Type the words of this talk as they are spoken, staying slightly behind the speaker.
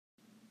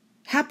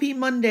Happy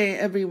Monday,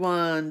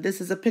 everyone.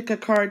 This is a pick a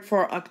card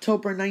for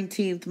October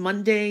 19th,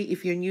 Monday.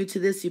 If you're new to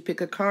this, you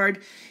pick a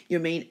card, your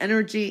main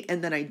energy,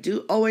 and then I do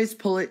always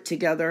pull it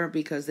together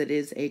because it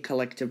is a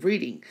collective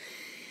reading.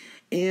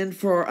 And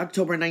for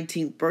October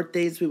 19th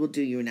birthdays, we will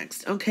do you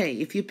next. Okay,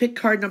 if you pick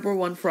card number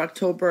 1 for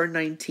October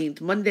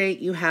 19th, Monday,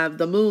 you have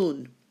the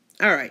Moon.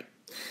 All right.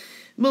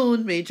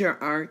 Moon, major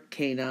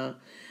arcana.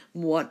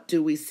 What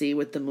do we see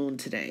with the Moon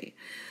today?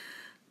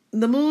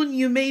 The Moon,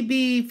 you may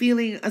be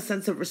feeling a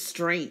sense of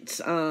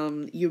restraint.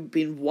 You've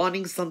been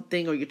wanting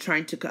something, or you're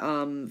trying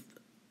to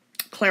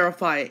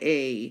clarify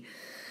a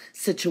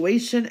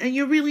situation, and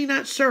you're really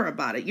not sure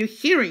about it. You're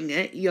hearing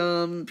it.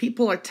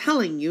 People are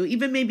telling you,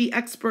 even maybe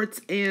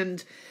experts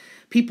and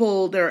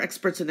people that are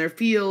experts in their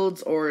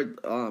fields or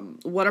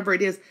whatever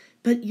it is,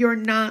 but you're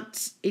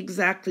not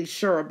exactly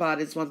sure about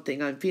it is one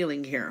thing I'm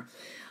feeling here.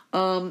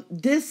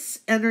 This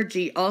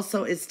energy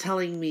also is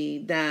telling me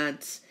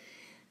that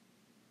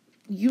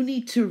you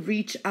need to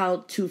reach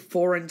out to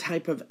foreign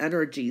type of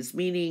energies,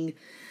 meaning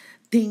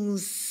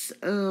things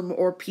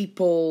or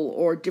people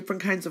or different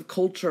kinds of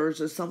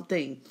cultures or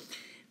something.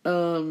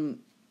 There's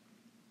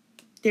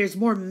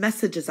more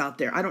messages out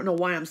there. I don't know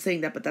why I'm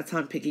saying that, but that's how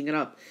I'm picking it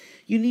up.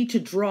 You need to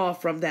draw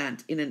from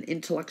that in an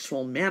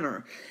intellectual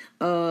manner.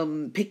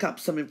 Pick up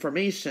some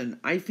information.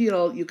 I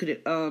feel you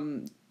could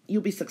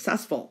you'll be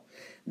successful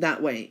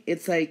that way.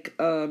 It's like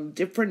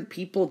different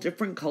people,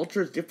 different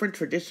cultures, different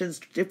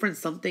traditions, different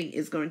something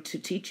is going to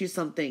teach you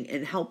something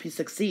and help you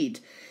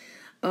succeed.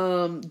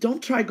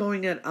 Don't try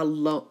going it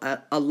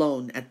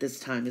alone at this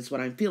time is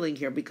what I'm feeling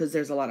here, because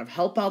there's a lot of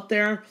help out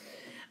there,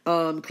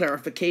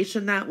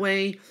 clarification that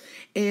way.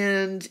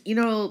 And,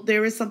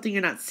 there is something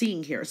you're not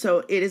seeing here. So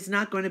it is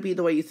not going to be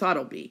the way you thought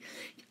it'll be.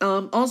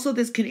 Also,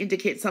 this can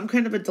indicate some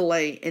kind of a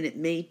delay, and it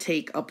may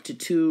take up to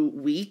 2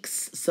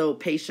 weeks. So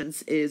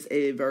patience is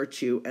a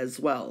virtue as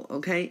well,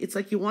 okay? It's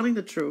like you're wanting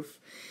the truth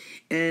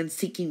and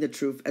seeking the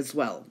truth as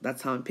well.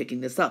 That's how I'm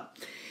picking this up.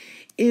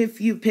 If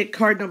you pick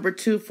card number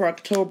 2 for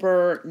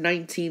October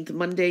 19th,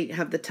 Monday, you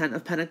have the 10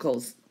 of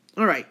Pentacles.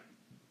 All right.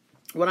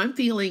 What I'm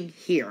feeling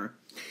here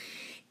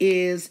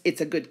is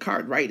it's a good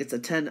card, right? It's a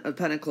 10 of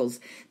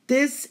Pentacles.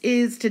 This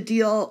is to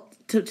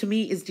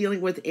me, is dealing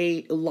with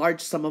a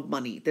large sum of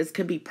money. This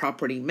can be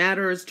property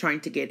matters, trying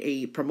to get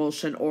a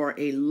promotion or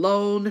a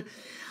loan.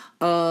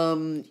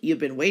 You've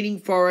been waiting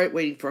for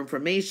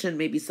information.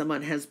 Maybe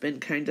someone has been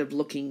kind of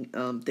looking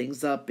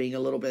things up, being a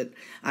little bit,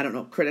 I don't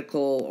know,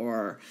 critical,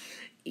 or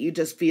you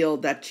just feel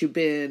that you've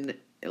been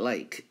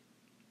like,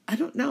 I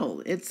don't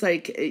know. It's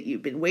like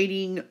you've been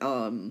waiting,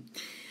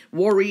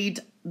 worried.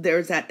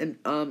 There's that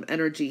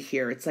energy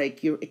here. It's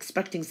like you're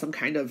expecting some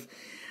kind of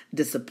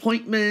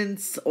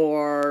disappointments,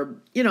 or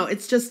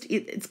it's just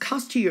it's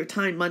cost you your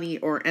time, money,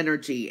 or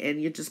energy,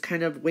 and you're just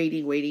kind of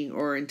waiting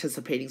or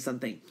anticipating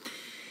something.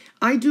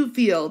 I do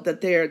feel that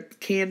there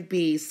can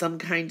be some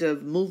kind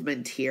of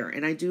movement here,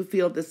 and I do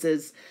feel this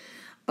is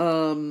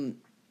going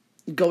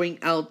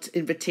out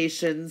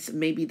invitations.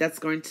 Maybe that's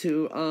going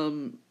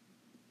to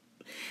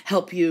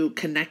help you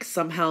connect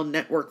somehow,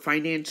 network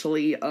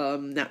financially,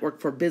 network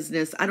for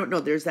business. I don't know.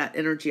 There's that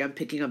energy I'm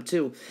picking up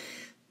too.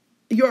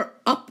 You're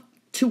up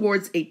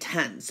towards a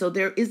 10. So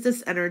there is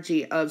this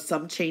energy of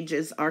some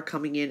changes are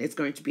coming in. It's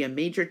going to be a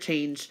major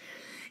change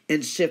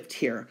and shift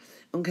here.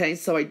 Okay,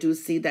 so I do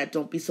see that.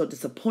 Don't be so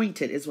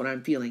disappointed is what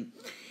I'm feeling.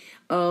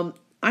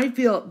 I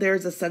feel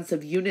there's a sense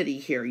of unity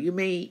here. You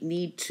may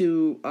need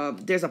to,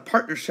 there's a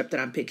partnership that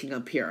I'm picking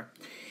up here.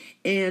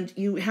 And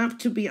you have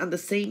to be on the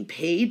same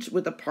page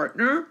with a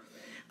partner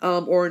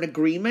or an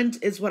agreement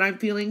is what I'm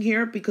feeling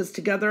here, because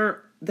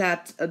together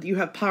that you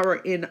have power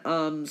in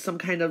some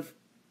kind of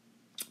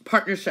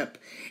partnership,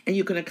 and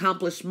you can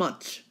accomplish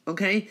much.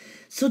 Okay,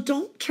 so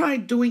don't try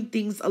doing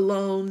things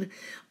alone,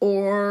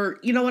 or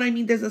you know what I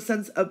mean. There's a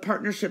sense of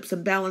partnerships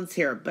and balance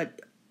here,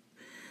 but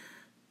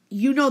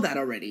you know that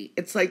already.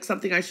 It's like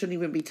something I shouldn't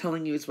even be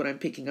telling you is what I'm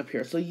picking up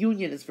here. So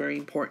union is very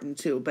important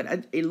too,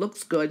 but it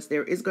looks good.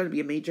 There is going to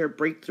be a major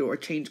breakthrough or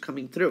change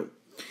coming through.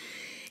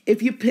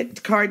 If you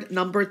picked card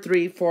number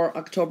 3 for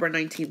October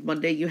 19th,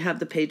 Monday, you have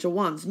the Page of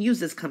Wands.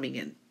 News is coming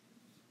in.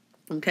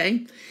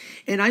 Okay,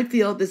 and I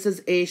feel this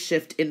is a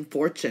shift in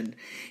fortune.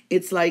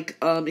 It's like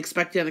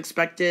expected,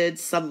 unexpected.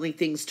 Suddenly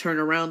things turn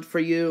around for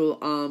you.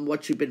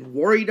 What you've been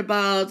worried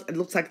about. It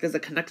looks like there's a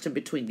connection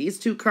between these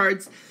two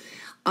cards.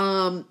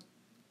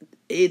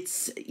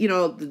 It's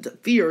the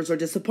fears or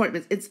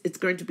disappointments. It's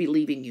going to be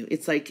leaving you.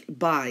 It's like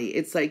bye.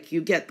 It's like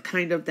you get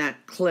kind of that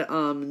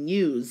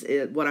news.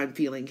 What I'm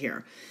feeling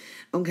here.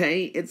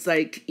 Okay, it's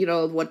like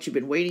what you've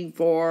been waiting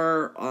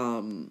for.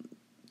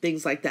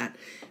 Things like that.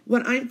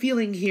 What I'm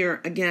feeling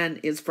here,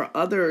 again, is for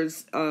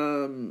others,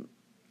 I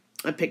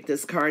picked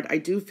this card. I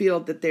do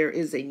feel that there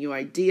is a new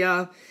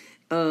idea.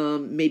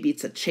 Maybe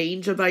it's a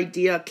change of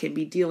idea. Can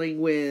be dealing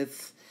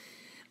with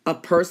a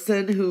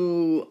person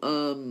who,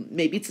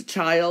 maybe it's a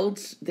child.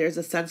 There's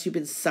a sense you've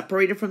been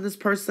separated from this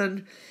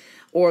person,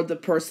 or the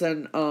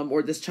person,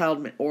 or this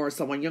child, or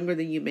someone younger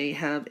than you may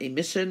have a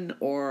mission,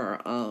 or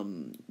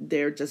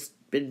they're just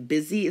been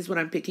busy is what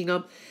I'm picking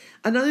up.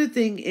 Another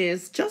thing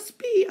is just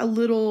be a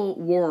little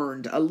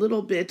warned, a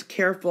little bit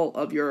careful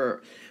of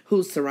your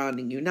who's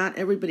surrounding you. Not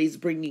everybody's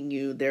bringing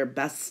you their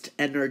best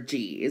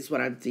energy is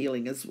what I'm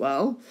feeling as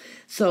well.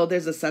 So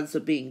there's a sense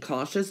of being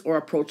cautious or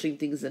approaching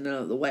things in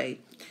another way.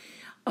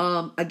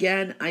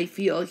 Again, I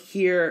feel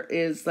here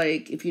is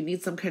like if you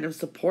need some kind of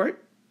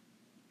support,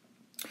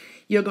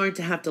 you're going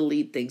to have to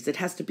lead things. It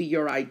has to be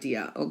your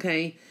idea,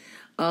 okay?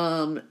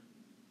 I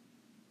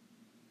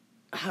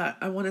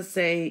want to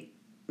say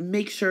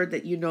make sure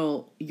that you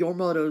know your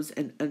motives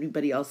and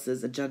anybody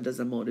else's agendas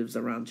and motives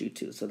around you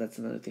too. So that's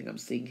another thing I'm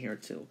seeing here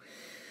too.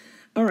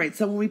 All right,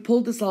 so when we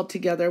pull this all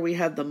together, we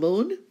have the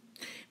Moon,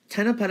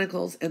 Ten of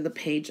Pentacles, and the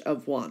Page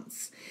of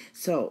Wands.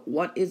 So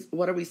what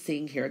are we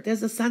seeing here?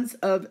 There's a sense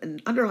of an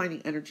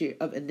underlying energy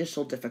of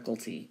initial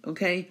difficulty,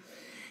 okay?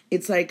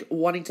 It's like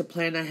wanting to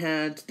plan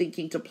ahead,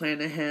 thinking to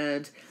plan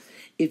ahead.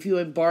 If you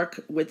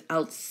embark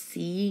without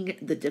seeing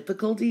the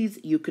difficulties,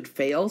 you could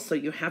fail. So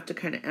you have to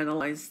kind of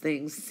analyze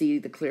things, see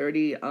the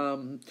clarity,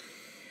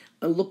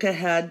 look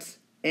ahead,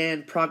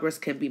 and progress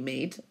can be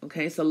made.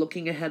 Okay, so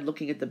looking ahead,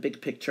 looking at the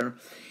big picture.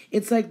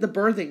 It's like the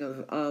birthing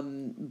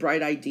of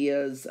bright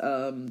ideas.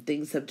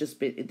 Things have just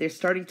been, they're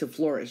starting to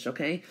flourish,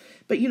 okay?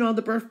 But you know,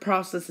 the birth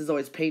process is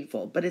always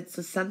painful, but it's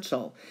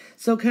essential.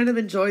 So kind of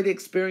enjoy the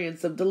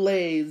experience of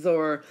delays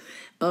or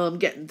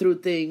getting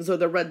through things, or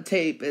the red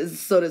tape is,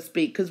 so to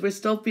speak, because we're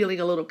still feeling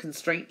a little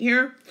constraint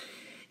here.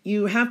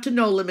 You have to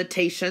know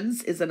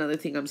limitations is another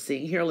thing I'm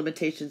seeing here,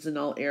 limitations in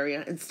all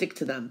area, and stick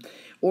to them,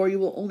 or you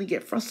will only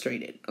get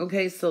frustrated,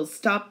 okay? So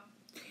stop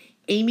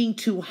aiming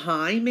too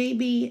high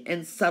maybe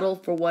and settle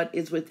for what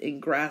is within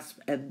grasp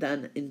and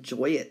then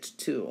enjoy it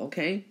too,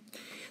 okay?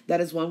 That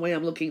is one way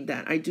I'm looking at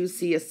that. I do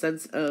see a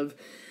sense of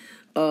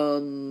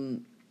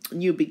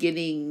new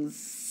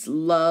beginnings,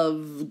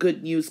 love,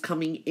 good news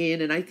coming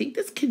in, and I think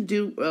this can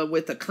do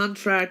with a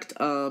contract.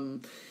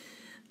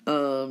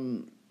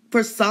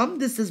 For some,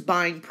 this is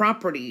buying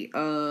property.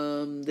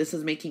 This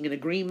is making an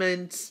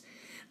agreement.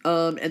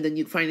 And then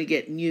you finally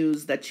get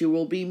news that you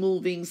will be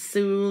moving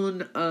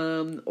soon,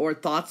 or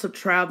thoughts of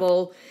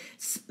travel,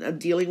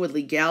 dealing with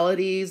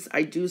legalities.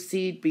 I do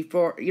see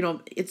before, you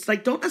know, it's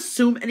like don't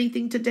assume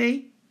anything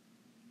today,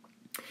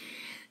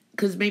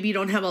 because maybe you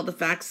don't have all the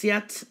facts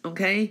yet,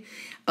 okay?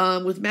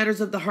 With matters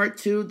of the heart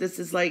too, this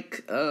is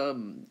like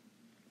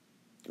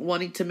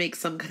wanting to make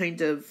some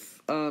kind of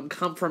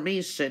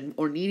confirmation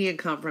or needing a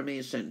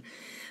confirmation.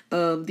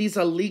 These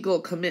are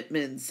legal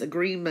commitments,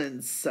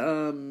 agreements.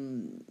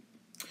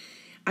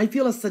 I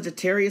feel a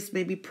Sagittarius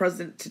may be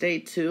present today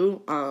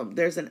too.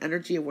 There's an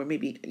energy where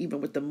maybe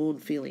even with the Moon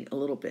feeling a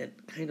little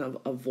bit kind of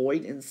a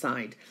void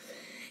inside.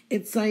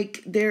 It's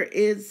like there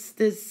is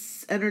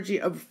this energy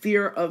of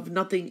fear of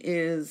nothing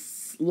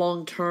is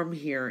long-term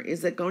here.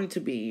 Is it going to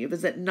be?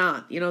 Is it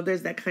not? You know,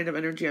 there's that kind of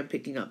energy I'm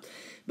picking up.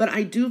 But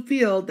I do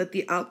feel that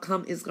the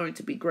outcome is going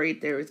to be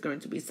great. There is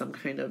going to be some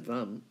kind of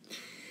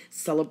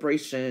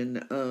celebration,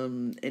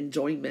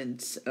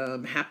 enjoyment,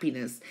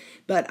 happiness.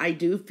 But I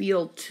do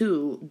feel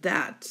too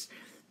that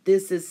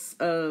this is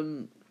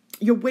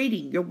you're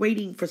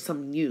waiting for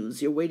some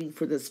news. You're waiting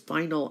for this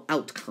final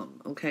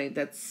outcome. Okay,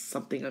 that's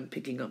something I'm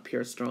picking up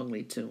here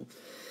strongly too.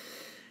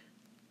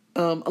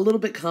 A little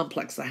bit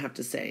complex, I have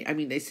to say. I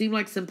mean, they seem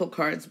like simple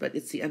cards, but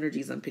it's the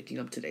energies I'm picking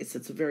up today, so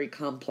it's very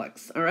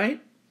complex. All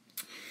right.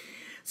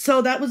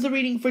 So that was the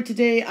reading for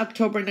today,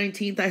 October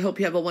 19th. I hope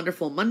you have a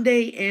wonderful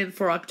Monday. And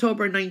for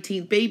October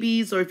 19th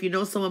babies, or if you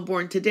know someone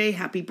born today,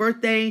 happy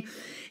birthday.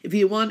 If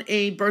you want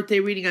a birthday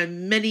reading, I have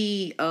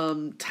many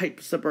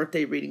types of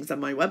birthday readings on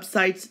my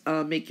website.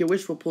 Make your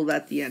wish. We'll pull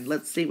that at the end.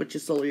 Let's see what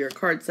your soul or your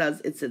card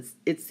says.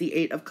 It's the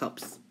Eight of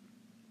Cups.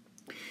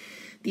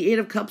 The Eight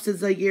of Cups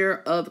is a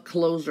year of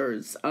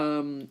closures.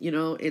 You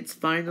know, it's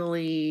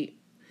finally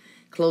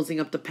closing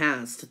up the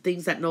past.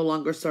 Things that no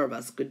longer serve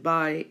us.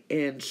 Goodbye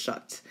and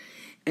shut.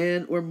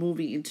 And we're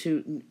moving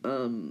into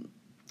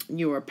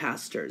newer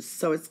pastures.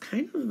 So it's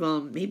kind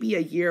of maybe a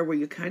year where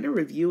you're kind of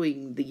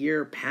reviewing the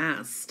year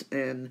past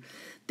and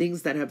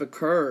things that have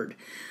occurred.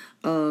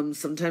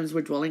 Sometimes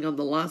we're dwelling on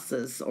the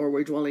losses, or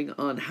we're dwelling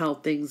on how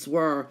things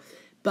were.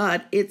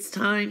 But it's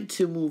time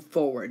to move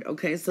forward,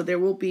 okay? So there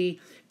will be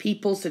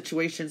people,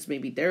 situations,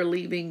 maybe they're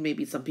leaving,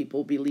 maybe some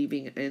people will be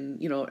leaving,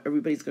 and, you know,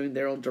 everybody's going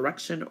their own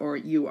direction, or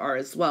you are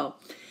as well.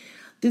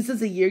 This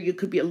is a year you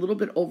could be a little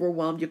bit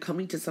overwhelmed. You're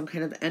coming to some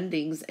kind of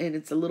endings, and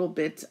it's a little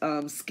bit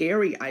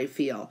scary, I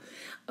feel.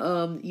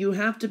 You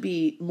have to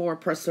be more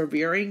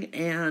persevering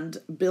and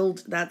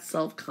build that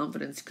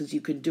self-confidence, because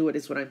you can do it,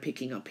 is what I'm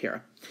picking up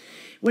here.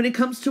 When it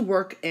comes to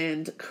work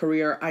and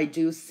career, I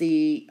do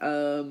see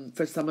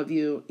for some of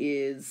you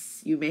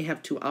is you may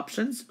have two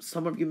options.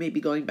 Some of you may be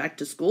going back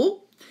to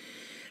school,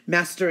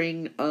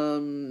 mastering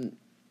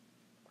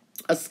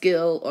a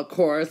skill, a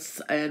course,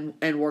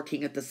 and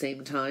working at the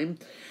same time.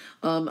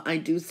 I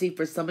do see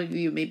for some of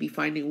you may be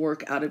finding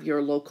work out of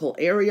your local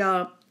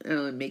area,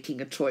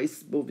 making a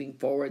choice moving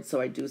forward. So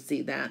I do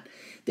see that.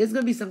 There's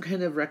going to be some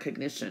kind of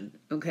recognition.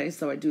 Okay,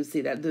 so I do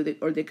see that.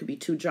 Or there could be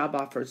 2 job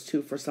offers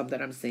too for some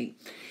that I'm seeing.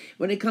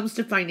 When it comes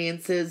to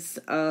finances,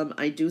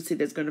 I do see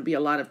there's going to be a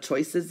lot of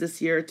choices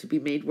this year to be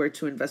made where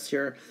to invest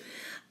your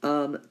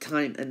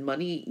time and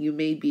money. You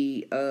may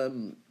be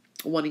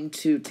wanting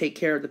to take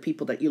care of the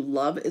people that you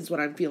love is what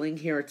I'm feeling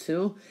here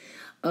too.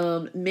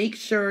 Make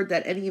sure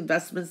that any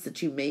investments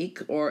that you make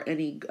or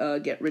any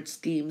get rich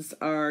schemes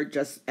are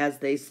just, as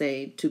they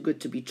say, too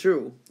good to be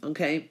true.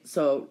 Okay,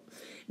 so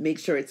make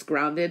sure it's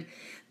grounded.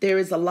 There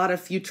is a lot of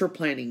future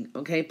planning,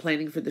 okay,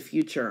 planning for the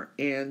future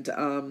and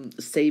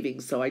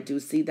savings. So I do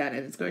see that,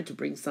 and it's going to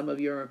bring some of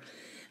your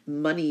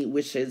money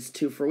wishes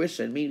to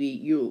fruition. Maybe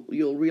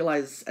you'll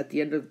realize at the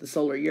end of the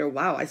solar year,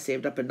 wow, I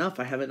saved up enough.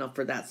 I have enough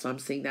for that. So I'm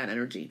seeing that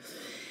energy.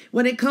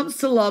 When it comes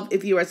to love,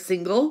 if you are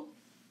single,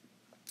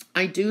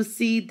 I do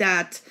see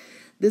that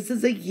this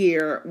is a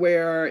year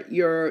where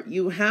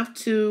you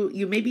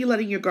may be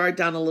letting your guard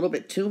down a little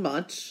bit too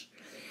much,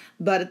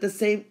 but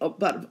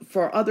but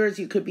for others,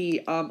 you could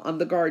be on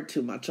the guard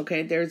too much.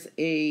 Okay, there's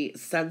a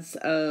sense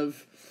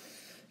of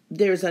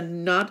there's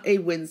not a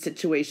win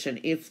situation.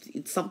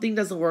 If something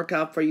doesn't work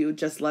out for you,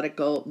 just let it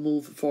go,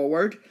 move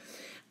forward,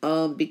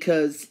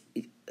 because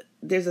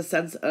there's a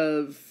sense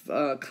of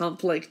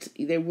conflict.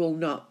 You will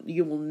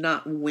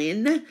not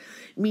win,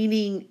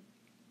 meaning,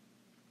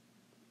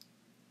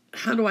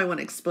 how do I want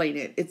to explain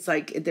it? It's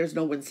like there's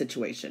no win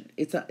situation.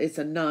 It's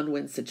a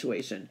non-win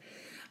situation.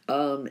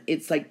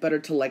 It's like better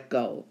to let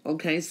go.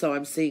 Okay, so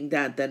I'm seeing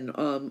that then,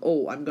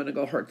 oh, I'm going to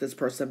go hurt this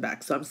person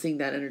back. So I'm seeing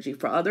that energy.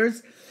 For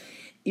others,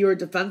 your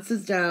defense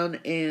is down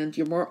and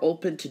you're more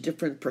open to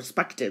different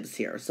perspectives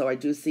here. So I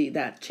do see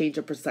that change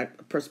of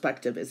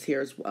perspective is here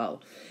as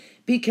well.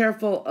 Be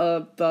careful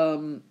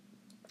of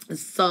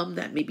some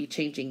that may be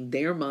changing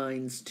their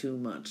minds too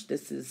much.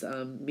 This is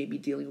maybe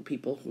dealing with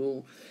people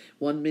who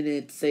 1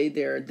 minute say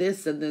they're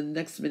this and then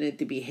next minute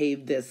they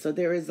behave this. So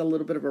there is a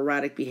little bit of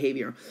erratic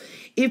behavior.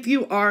 If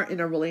you are in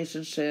a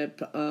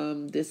relationship,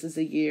 this is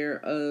a year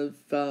of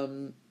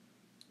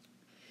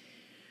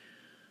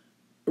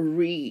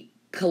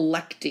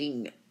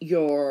recollecting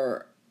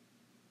your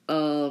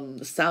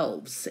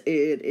selves.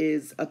 It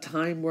is a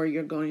time where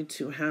you're going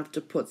to have to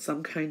put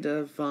some kind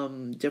of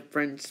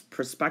different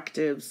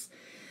perspectives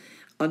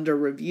under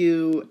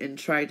review and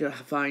try to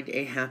find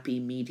a happy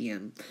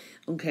medium.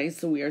 Okay,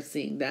 so we are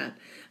seeing that.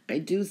 I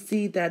do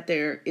see that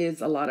there is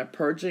a lot of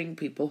purging,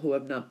 people who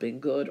have not been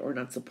good or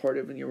not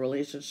supportive in your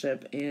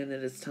relationship, and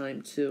it is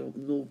time to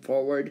move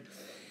forward.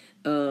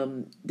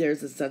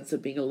 There's a sense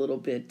of being a little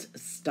bit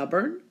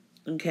stubborn.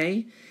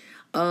 Okay,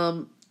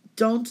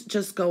 don't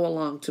just go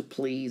along to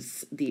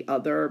please the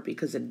other,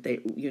 because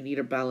you need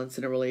a balance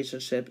in a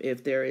relationship.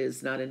 If there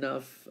is not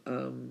enough,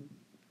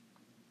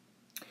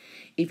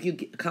 if you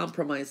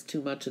compromise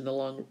too much in the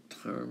long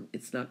term,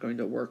 it's not going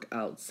to work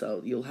out.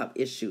 So you'll have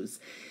issues.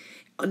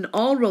 In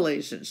all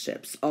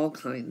relationships, all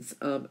kinds,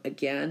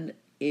 again,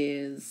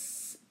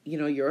 is,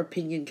 your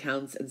opinion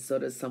counts and so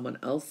does someone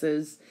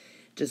else's.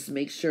 Just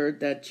make sure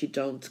that you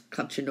don't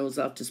cut your nose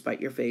off to spite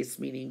your face,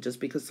 meaning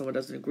just because someone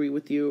doesn't agree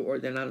with you or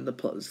they're not in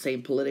the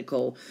same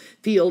political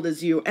field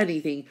as you,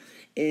 anything,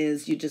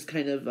 is you just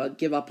kind of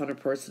give up on a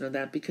person or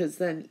that, because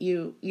then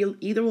you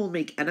either will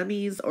make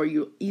enemies or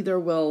you either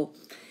will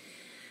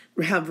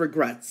have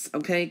regrets,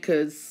 okay?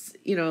 Because,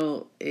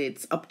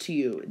 it's up to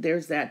you.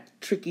 There's that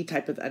tricky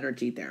type of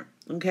energy there,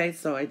 okay?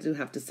 So I do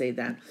have to say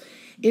that.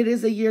 It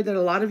is a year that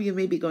a lot of you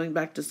may be going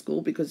back to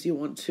school because you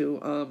want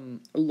to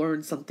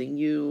learn something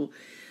new,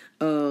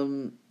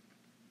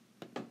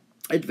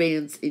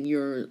 advance in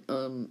your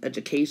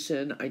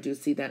education. I do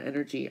see that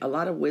energy. A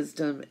lot of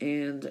wisdom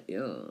and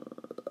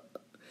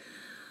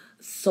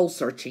soul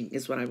searching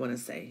is what I want to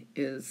say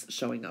is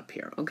showing up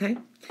here, okay?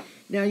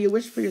 Now, you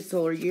wish for your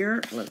solar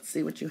year. Let's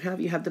see what you have.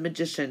 You have the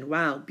Magician.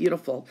 Wow,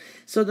 beautiful.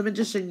 So the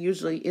Magician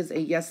usually is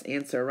a yes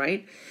answer,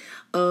 right?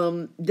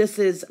 This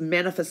is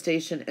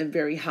manifestation and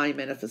very high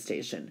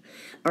manifestation.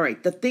 All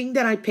right, the thing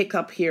that I pick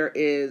up here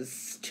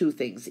is 2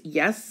 things.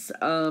 Yes,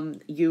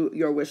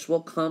 your wish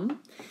will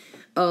come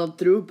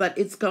through, but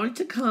it's going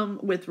to come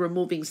with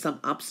removing some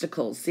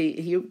obstacles.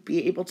 See, you'll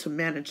be able to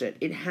manage it.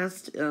 It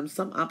has to,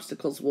 some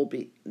obstacles will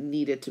be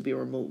needed to be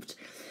removed.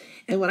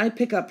 And what I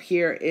pick up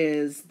here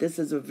is this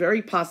is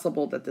very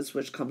possible that this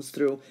wish comes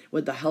through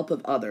with the help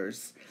of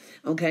others.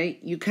 Okay,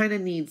 you kind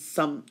of need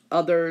some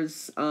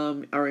others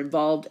are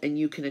involved, and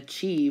you can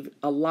achieve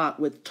a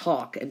lot with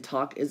talk, and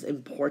talk is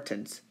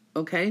important.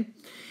 Okay,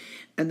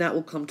 and that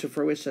will come to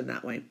fruition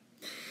that way.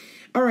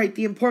 All right,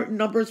 the important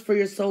numbers for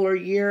your solar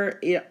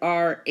year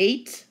are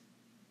 8,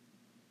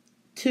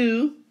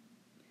 2,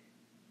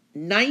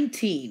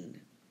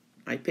 19.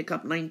 I pick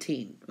up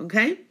 19,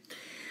 okay?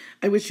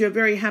 I wish you a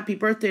very happy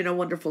birthday and a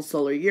wonderful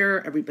solar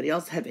year. Everybody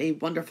else have a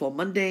wonderful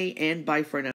Monday, and bye for now.